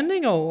we're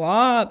spending a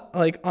lot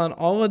on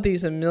all of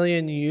these 1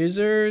 million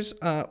users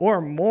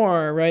or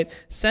more, right?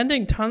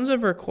 Sending tons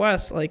of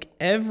requests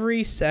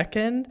every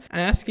second,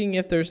 asking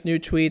if there's new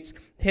tweets,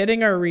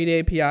 hitting our read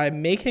API,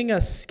 making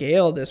us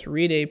scale this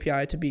read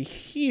API to be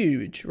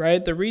huge,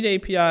 right? The read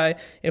API,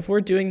 if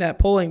we're doing that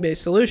polling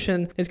based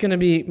solution, is going to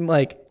be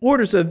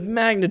orders of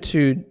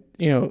magnitude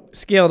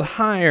scaled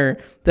higher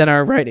than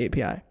our write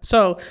API.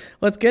 So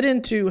let's get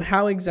into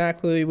how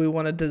exactly we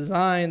want to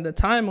design the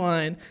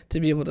timeline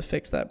to be able to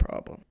fix that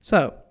problem.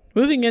 So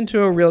moving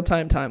into a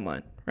real-time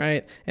timeline,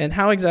 right? And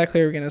how exactly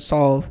are we going to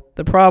solve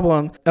the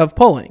problem of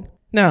polling?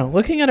 Now,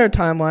 looking at our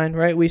timeline,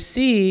 right, we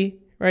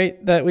see,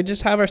 right, that we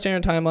just have our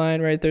standard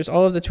timeline, right? There's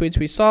all of the tweets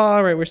we saw,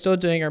 right? We're still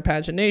doing our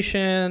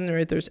pagination,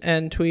 right? There's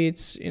end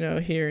tweets,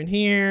 here and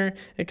here,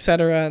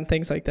 etc., and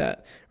things like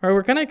that. Right,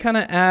 we're going to kind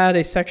of add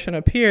a section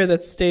up here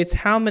that states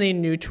how many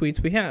new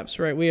tweets we have.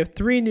 So, right, we have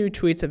 3 new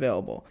tweets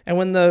available. And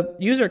when the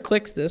user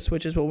clicks this,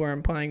 which is what we're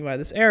implying by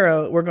this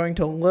arrow, we're going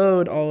to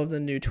load all of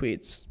the new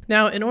tweets.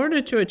 Now, in order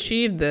to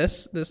achieve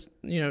this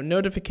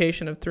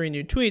notification of 3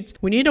 new tweets,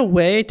 we need a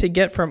way to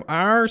get from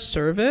our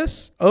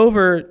service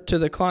over to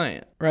the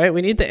client, right?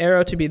 We need the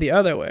arrow to be the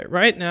other way.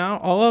 Right now,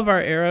 all of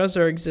our arrows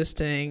are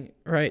existing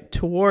right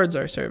towards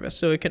our service,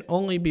 so it can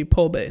only be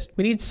pull based.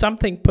 We need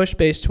something push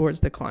based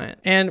towards the client.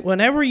 And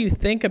whenever you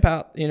think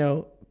about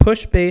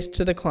push based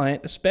to the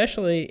client,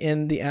 especially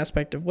in the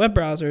aspect of web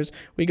browsers,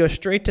 we go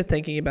straight to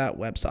thinking about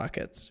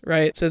WebSockets,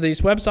 right? So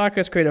these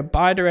WebSockets create a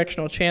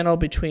bi-directional channel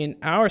between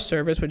our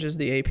service, which is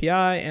the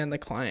API, and the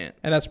client.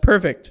 And that's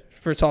perfect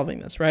for solving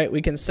this, right?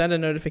 We can send a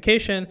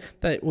notification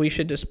that we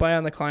should display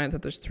on the client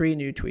that there's 3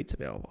 new tweets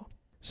available.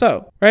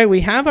 So, right,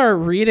 we have our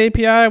read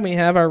API and we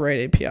have our write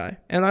API.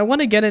 And I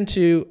want to get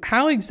into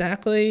how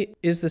exactly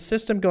is the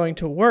system going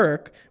to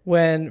work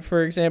when,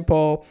 for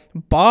example,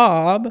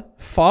 Bob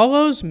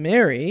follows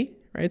Mary,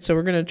 right? So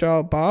we're going to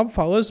draw Bob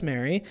follows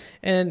Mary.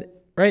 And,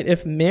 right,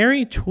 if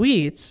Mary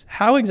tweets,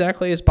 how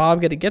exactly is Bob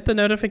going to get the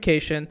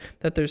notification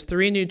that there's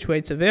 3 new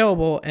tweets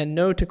available and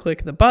know to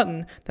click the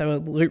button that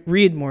will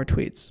read more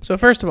tweets? So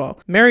first of all,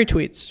 Mary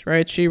tweets,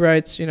 right? She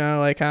writes,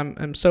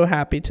 I'm so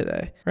happy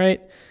today,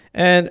 right?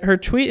 And her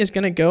tweet is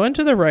going to go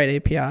into the write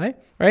API,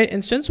 right?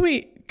 And since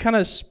we kind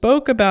of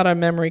spoke about our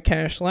memory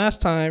cache last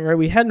time, right?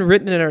 We hadn't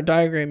written it in our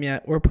diagram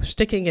yet. We're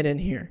sticking it in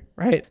here,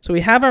 right? So we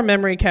have our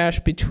memory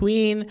cache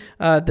between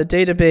the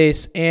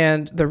database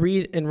and the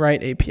read and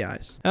write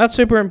APIs. Now, that's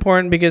super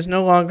important because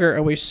no longer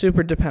are we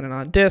super dependent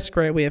on disk,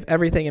 right? We have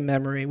everything in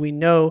memory. We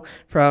know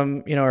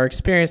from our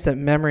experience that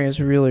memory is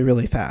really,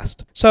 really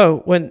fast.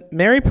 So when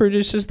Mary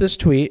produces this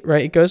tweet,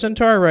 right, it goes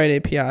into our write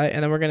API,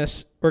 and then we're going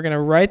to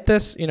write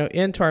this,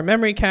 into our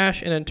memory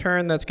cache, and in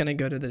turn, that's going to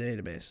go to the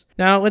database.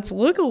 Now, let's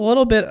look a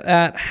little bit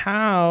at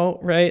how,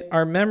 right,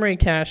 our memory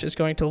cache is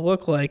going to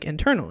look like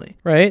internally,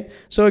 right?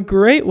 So a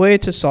great way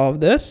to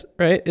solve this,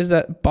 right, is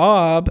that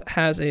Bob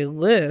has a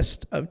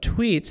list of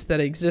tweets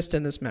that exist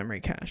in this memory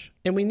cache.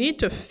 And we need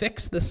to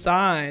fix the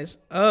size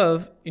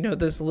of,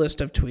 this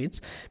list of tweets,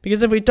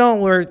 because if we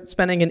don't, we're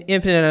spending an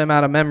infinite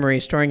amount of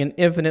memory storing an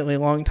infinitely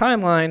long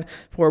timeline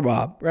for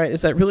Bob, right?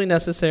 Is that really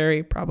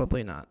necessary?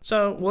 Probably not.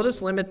 So we'll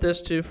just limit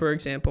this to, for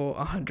example,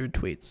 100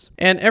 tweets.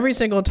 And every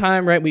single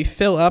time, right, we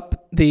fill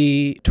up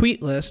the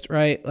tweet list,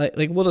 right,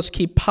 like we'll just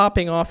keep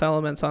popping off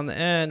elements on the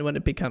end when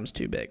it becomes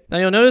too big. Now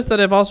you'll notice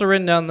that I've also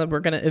written down that we're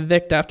going to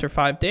evict after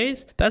 5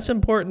 days. That's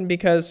important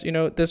because,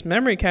 this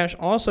memory cache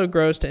also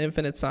grows to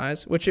infinite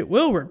size, which it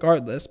will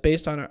regardless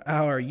based on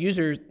how our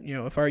users,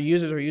 if our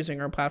users are using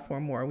our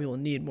platform more, we will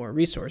need more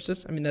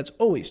resources. I mean, that's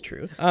always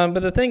true. But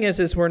the thing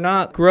is we're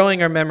not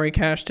growing our memory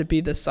cache to be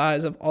the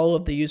size of all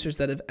of the users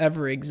that have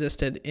ever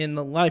existed in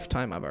the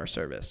lifetime of our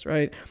service,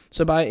 right?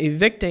 So by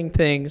evicting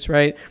things,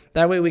 right,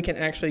 that way we can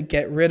actually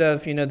get rid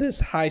of,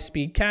 this high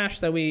speed cache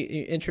that we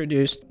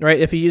introduced, right,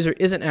 if a user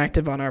isn't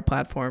active on our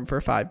platform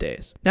for 5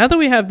 days. Now that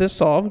we have this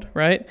solved,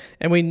 right,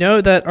 and we know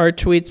that our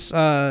tweets,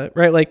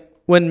 right, like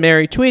when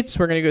Mary tweets,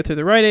 we're going to go through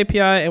the write API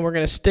and we're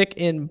going to stick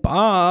in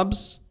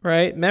Bob's,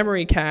 right,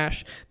 memory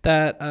cache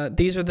that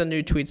these are the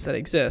new tweets that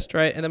exist,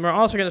 right? And then we're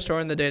also going to store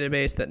in the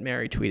database that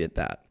Mary tweeted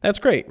that. That's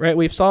great, right?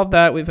 We've solved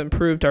that. We've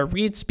improved our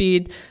read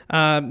speed,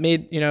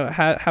 made,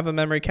 have a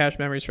memory cache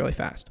memories really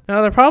fast.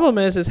 Now the problem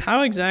is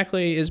how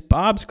exactly is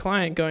Bob's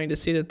client going to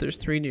see that there's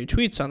 3 new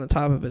tweets on the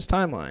top of his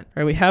timeline,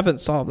 right? We haven't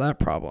solved that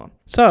problem.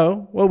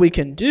 So what we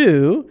can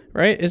do,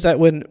 right, is that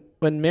when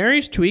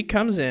Mary's tweet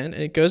comes in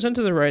and it goes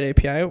into the write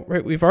API,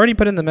 right, we've already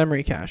put in the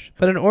memory cache.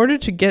 But in order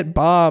to get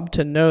Bob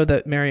to know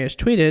that Mary has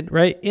tweeted,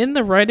 right, in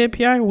the write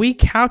API, we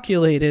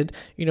calculated,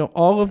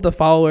 all of the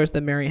followers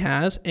that Mary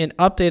has and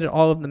updated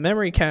all of the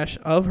memory cache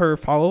of her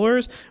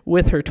followers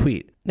with her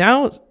tweet.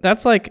 Now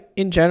that's like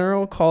in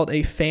general called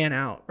a fan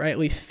out, right?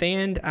 We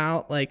fanned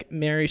out like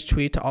Mary's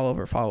tweet to all of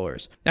her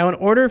followers. Now in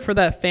order for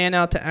that fan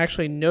out to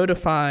actually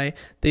notify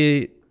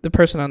the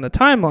person on the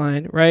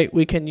timeline, right,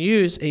 we can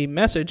use a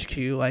message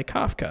queue like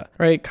Kafka,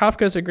 right?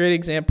 Kafka is a great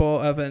example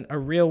of a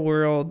real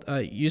world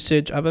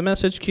usage of a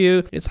message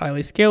queue. It's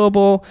highly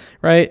scalable,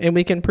 right? And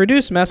we can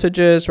produce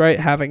messages, right,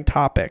 having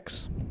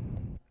topics.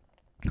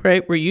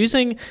 Right, we're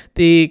using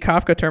the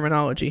Kafka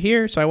terminology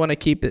here, so I want to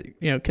keep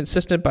it,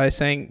 consistent by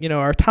saying,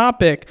 our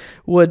topic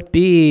would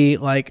be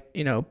like,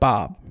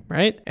 Bob.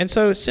 Right? And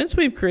so since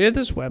we've created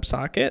this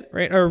WebSocket,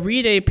 right, our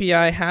read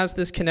API has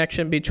this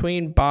connection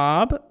between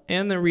Bob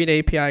and the read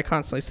API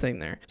constantly sitting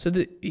there. So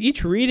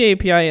each read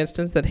API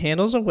instance that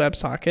handles a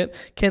WebSocket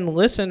can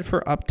listen for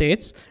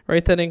updates,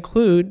 right, that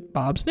include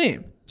Bob's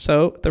name.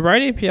 So the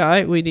write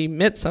API would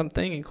emit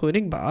something,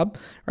 including Bob,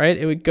 right?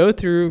 It would go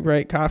through,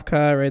 right,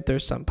 Kafka, right?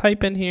 There's some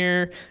pipe in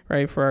here,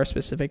 right, for our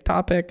specific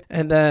topic.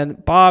 And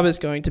then Bob is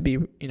going to be,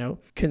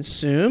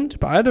 consumed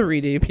by the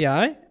read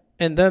API.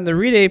 And then the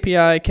read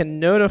API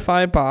can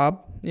notify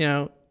Bob,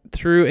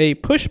 through a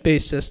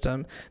push-based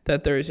system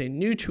that there is a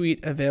new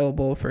tweet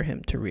available for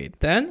him to read.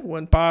 Then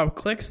when Bob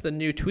clicks the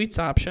new tweets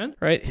option,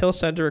 right, he'll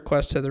send a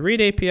request to the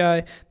read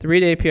API. The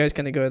read API is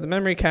going to go to the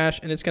memory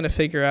cache and it's going to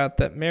figure out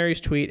that Mary's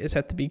tweet is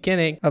at the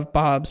beginning of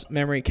Bob's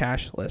memory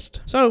cache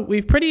list. So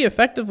we've pretty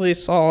effectively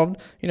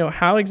solved,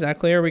 how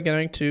exactly are we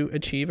going to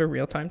achieve a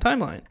real-time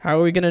timeline? How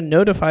are we going to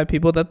notify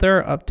people that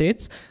there are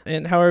updates,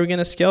 and how are we going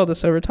to scale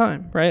this over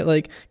time, right?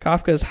 Like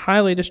Kafka is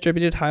highly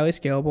distributed, highly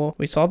scalable.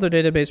 We solved the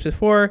database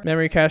before.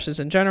 Memory cache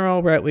in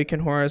general, right, we can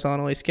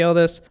horizontally scale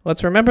this.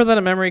 Let's remember that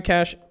a memory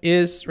cache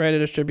is, right, a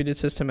distributed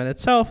system in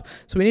itself,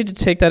 so we need to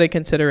take that into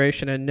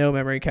consideration and know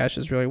memory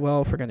caches really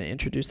well if we're going to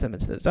introduce them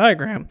into the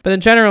diagram. But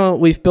in general,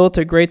 we've built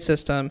a great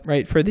system,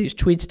 right, for these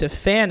tweets to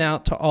fan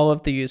out to all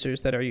of the users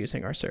that are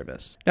using our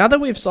service. Now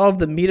that we've solved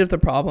the meat of the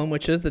problem,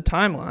 which is the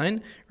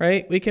timeline,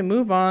 right, we can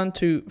move on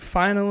to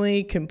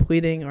finally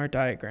completing our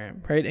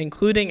diagram, right,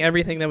 including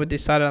everything that we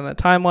decided on the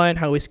timeline,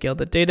 how we scale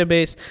the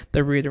database,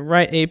 the read and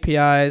write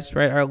APIs,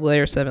 right, our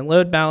layer 7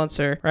 load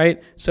balancer,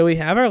 right? So we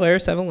have our layer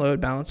 7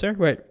 load balancer,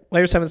 right?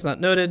 Layer 7 is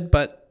not noted,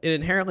 but it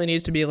inherently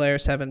needs to be layer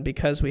 7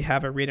 because we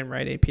have a read and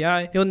write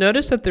API. You'll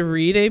notice that the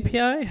read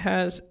API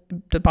has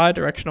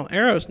bidirectional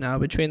arrows now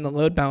between the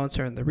load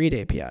balancer and the read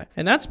API.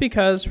 And that's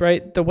because,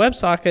 right, the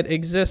WebSocket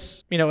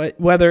exists,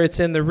 whether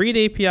it's in the read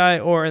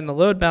API or in the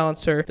load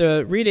balancer.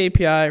 The read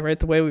API, right,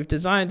 the way we've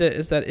designed it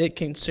is that it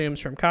consumes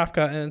from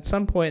Kafka, and at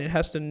some point it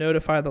has to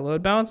notify the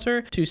load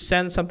balancer to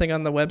send something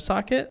on the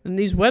WebSocket. And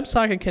these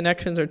WebSocket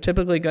connections are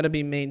typically going to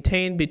be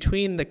maintained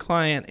between the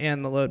client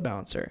and the load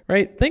balancer,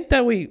 right? Think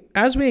that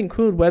as we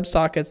include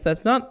WebSockets,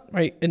 that's not,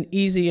 right, an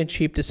easy and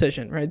cheap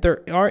decision, right?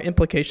 There are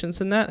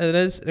implications in that. It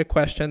is a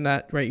question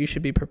that, right, you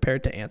should be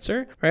prepared to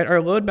answer, right? Our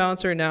load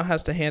balancer now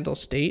has to handle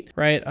state,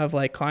 right, of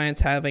like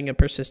clients having a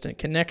persistent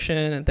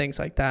connection and things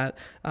like that,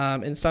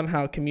 and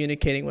somehow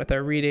communicating with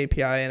our read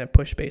API in a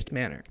push-based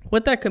manner.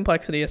 With that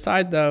complexity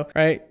aside though,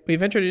 right,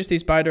 we've introduced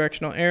these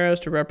bidirectional arrows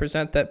to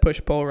represent that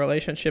push-pull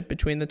relationship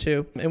between the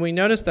two. And we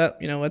notice that,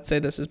 let's say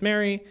this is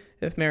Mary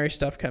if Mary's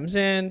stuff comes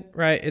in,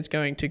 right, it's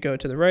going to go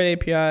to the write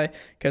API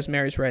because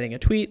Mary's writing a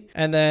tweet.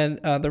 And then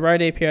the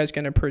write API is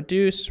going to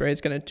produce, right,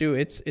 it's going to do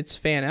its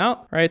fan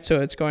out, right?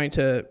 So it's going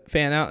to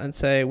fan out and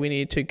say, we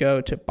need to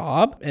go to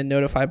Bob and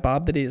notify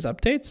Bob that he has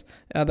updates.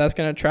 That's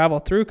going to travel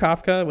through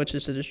Kafka, which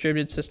is a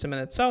distributed system in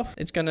itself.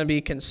 It's going to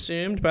be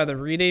consumed by the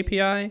read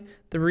API.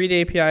 The read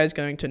API is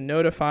going to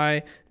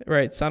notify,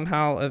 right,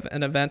 somehow of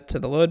an event to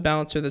the load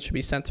balancer that should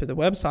be sent through the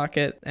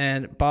WebSocket.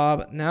 And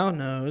Bob now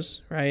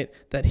knows, right,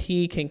 that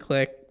he can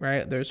click,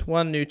 right, there's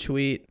one new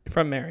tweet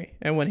from Mary.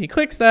 And when he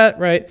clicks that,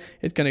 right,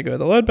 it's going to go to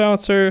the load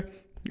balancer,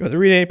 go to the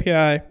read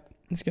API.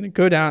 It's going to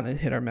go down and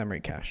hit our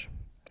memory cache.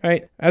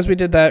 Right, as we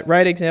did that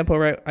write example,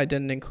 right, I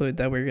didn't include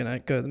that we're going to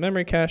go to the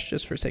memory cache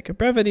just for sake of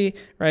brevity,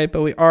 right,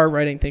 but we are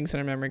writing things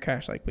in our memory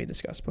cache like we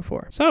discussed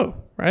before. So,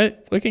 right,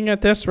 looking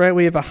at this, right,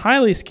 we have a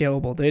highly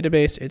scalable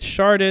database. It's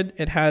sharded.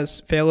 It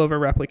has failover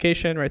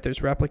replication, right,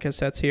 there's replica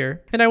sets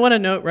here. And I want to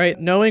note, right,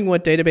 knowing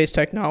what database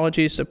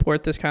technologies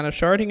support this kind of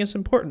sharding is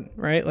important,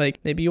 right? Like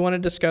maybe you want to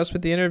discuss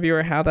with the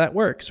interviewer how that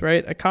works,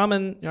 right? A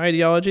common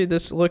ideology,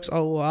 this looks a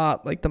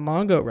lot like the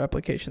Mongo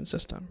replication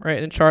system,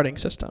 right, and sharding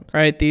system,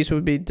 right? These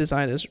would be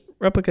designed as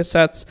replica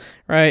sets,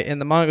 right? In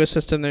the Mongo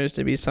system, there's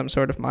to be some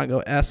sort of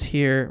Mongo S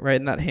here, right?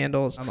 And that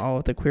handles all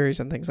of the queries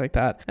and things like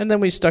that. And then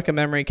we stuck a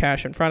memory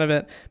cache in front of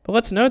it. But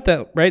let's note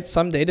that, right,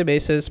 some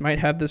databases might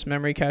have this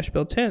memory cache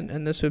built in,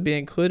 and this would be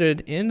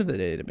included into the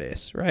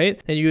database, right?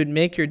 And you would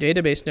make your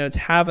database nodes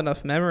have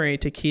enough memory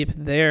to keep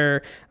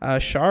their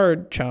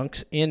shard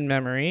chunks in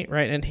memory,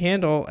 right? And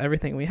handle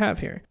everything we have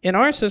here. In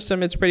our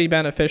system, it's pretty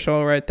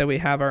beneficial, right, that we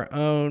have our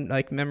own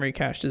like memory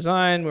cache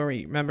design where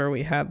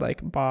we had like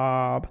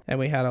Bob and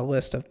we had a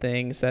list of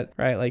things that,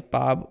 right, like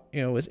Bob,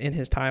 was in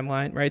his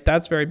timeline, right?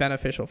 That's very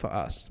beneficial for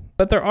us.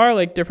 But there are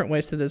like different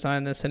ways to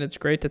design this, and it's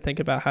great to think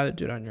about how to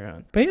do it on your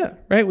own. But yeah,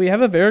 right, we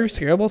have a very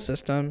scalable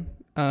system.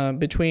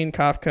 Between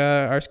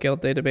Kafka, our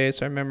scaled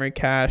database, our memory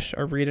cache,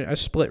 our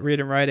split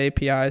read and write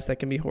APIs that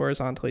can be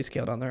horizontally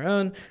scaled on their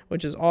own,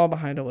 which is all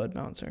behind a load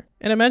balancer.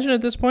 And imagine at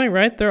this point,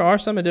 right, there are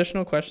some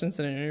additional questions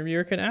that an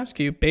interviewer can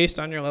ask you based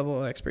on your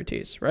level of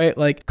expertise, right?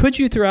 Like, could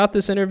you throughout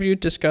this interview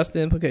discuss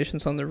the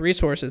implications on the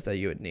resources that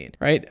you would need,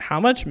 right? How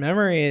much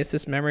memory is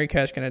this memory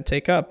cache going to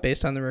take up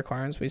based on the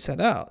requirements we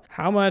set out?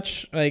 How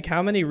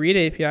many read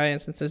API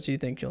instances do you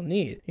think you'll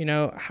need?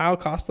 How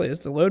costly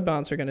is the load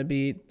balancer going to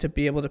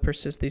be able to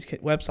persist these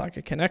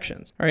WebSocket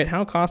connections? All right,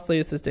 how costly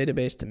is this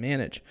database to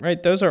manage?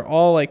 Right, those are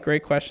all like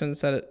great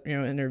questions that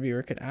an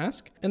interviewer could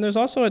ask. And there's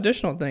also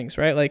additional things,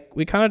 right? Like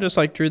we kind of just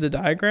like drew the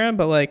diagram,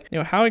 but like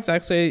how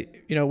exactly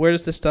where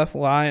does this stuff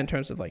lie in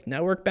terms of like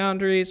network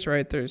boundaries?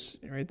 Right, there's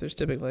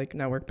typically like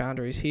network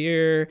boundaries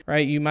here,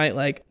 right? You might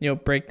like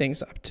break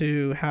things up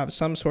to have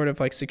some sort of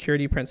like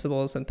security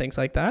principles and things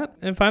like that.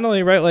 And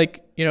finally, right,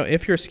 like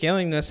if you're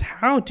scaling this,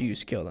 how do you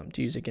scale them?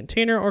 Do you use a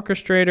container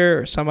orchestrator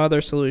or some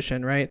other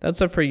solution, right?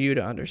 That's up for you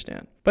to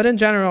understand. But in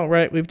general,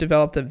 right, we've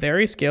developed a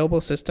very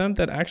scalable system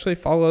that actually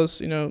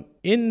follows,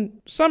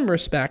 in some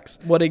respects,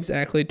 what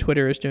exactly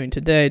Twitter is doing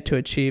today to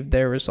achieve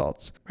their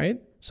results, right?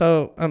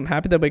 So I'm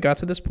happy that we got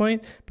to this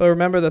point, but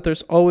remember that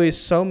there's always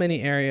so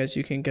many areas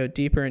you can go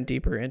deeper and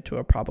deeper into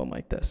a problem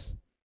like this.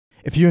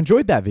 If you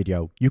enjoyed that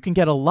video, you can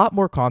get a lot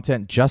more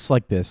content just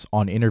like this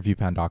on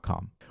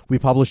interviewpan.com. We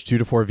publish 2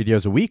 to 4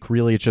 videos a week.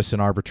 Really, it's just an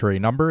arbitrary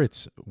number.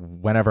 It's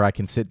whenever I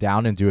can sit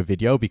down and do a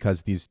video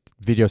because these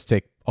videos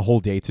take a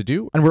whole day to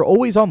do. And we're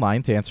always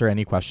online to answer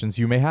any questions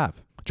you may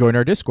have. Join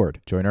our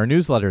Discord, join our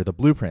newsletter, The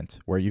Blueprint,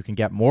 where you can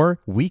get more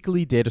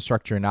weekly data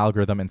structure and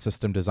algorithm and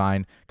system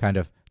design kind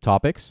of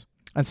topics.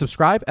 And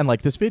subscribe and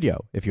like this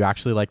video if you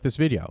actually like this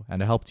video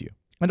and it helped you.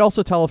 And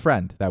also tell a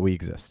friend that we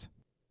exist.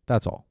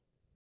 That's all.